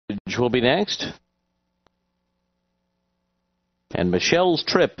will be next. And Michelle's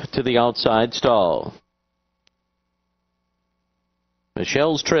Trip to the outside stall.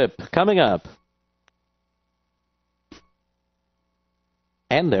 Michelle's Trip coming up.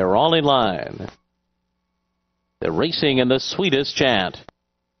 And they're all in line. They're racing in the Sweetest Chant.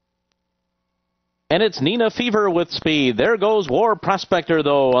 And it's Nina Fever with speed. There goes War Prospector,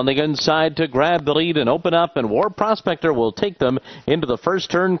 though, on the inside to grab the lead and open up, and War Prospector will take them into the first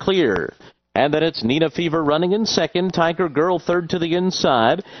turn clear. And then it's Nina Fever running in second, Tiger Girl third to the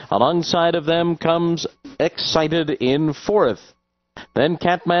inside. Alongside of them comes Excited in fourth. Then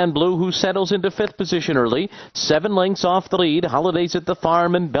Catman Blue, who settles into fifth position early. 7 lengths off the lead. Holidays at the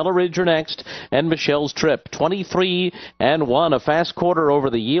Farm and Bella Ridge are next. And Michelle's Trip, 23-1. A fast quarter over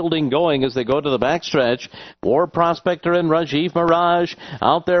the yielding going as they go to the backstretch. War Prospector and Rajiv Mirage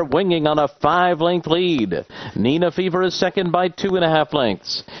out there winging on a 5-length lead. Nina Fever is second by 2.5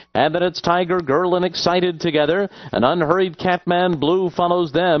 lengths. And then it's Tiger Girl and Excited together. An unhurried Catman Blue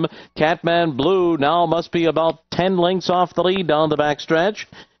follows them. Catman Blue now must be about 10 lengths off the lead down the backstretch.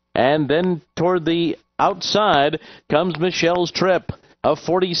 And then toward the outside comes Michelle's Trip. A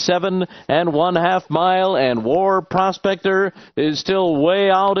 47.5 mile, and War Prospector is still way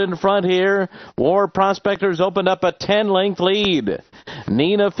out in front here. War Prospector's opened up a 10-length lead.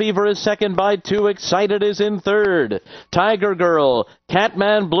 Nina Fever is second by 2. Excited is in third. Tiger Girl,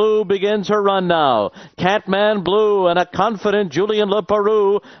 Catman Blue begins her run now. Catman Blue and a confident Julien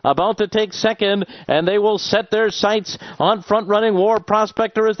Leparoux about to take second, and they will set their sights on front-running War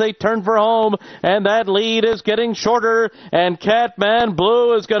Prospector as they turn for home, and that lead is getting shorter, and Catman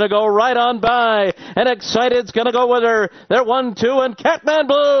Blue is going to go right on by, and Excited's going to go with her. They're 1-2, and Catman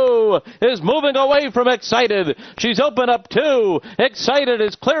Blue is moving away from Excited. She's opened up 2. Excited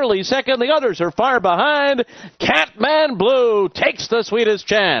is clearly second. The others are far behind. Catman Blue takes the Sweetest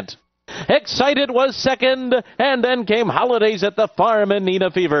Chant. Excited was second, and then came Holidays at the Farm and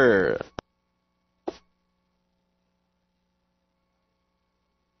Nina Fever.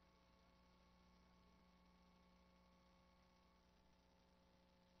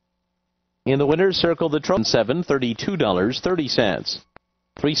 In the winner's circle, the Trump 7, $32.30.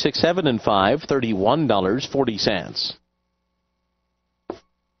 3, 6, 7, and 5, $31.40.